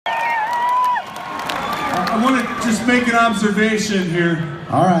I want to just make an observation here.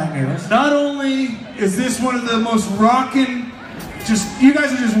 All right, Needles. Not only is this one of the most rockin', you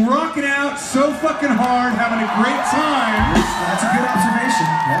guys are just rocking out so fucking hard, having a great time. That's a good observation.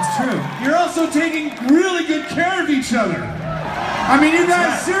 That's true. You're also taking really good care of each other. I mean, you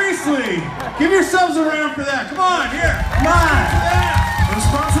guys, seriously, give yourselves a round for that. Come on, here. Come on. Yeah.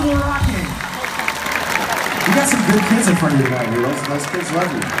 Responsible rocking. You got some good kids in front of you now, Needles. Those kids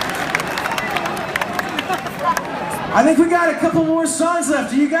love you. I think we got a couple more songs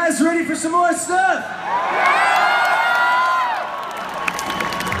left. Are you guys ready for some more stuff?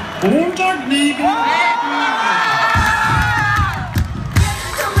 Hold on, nigga.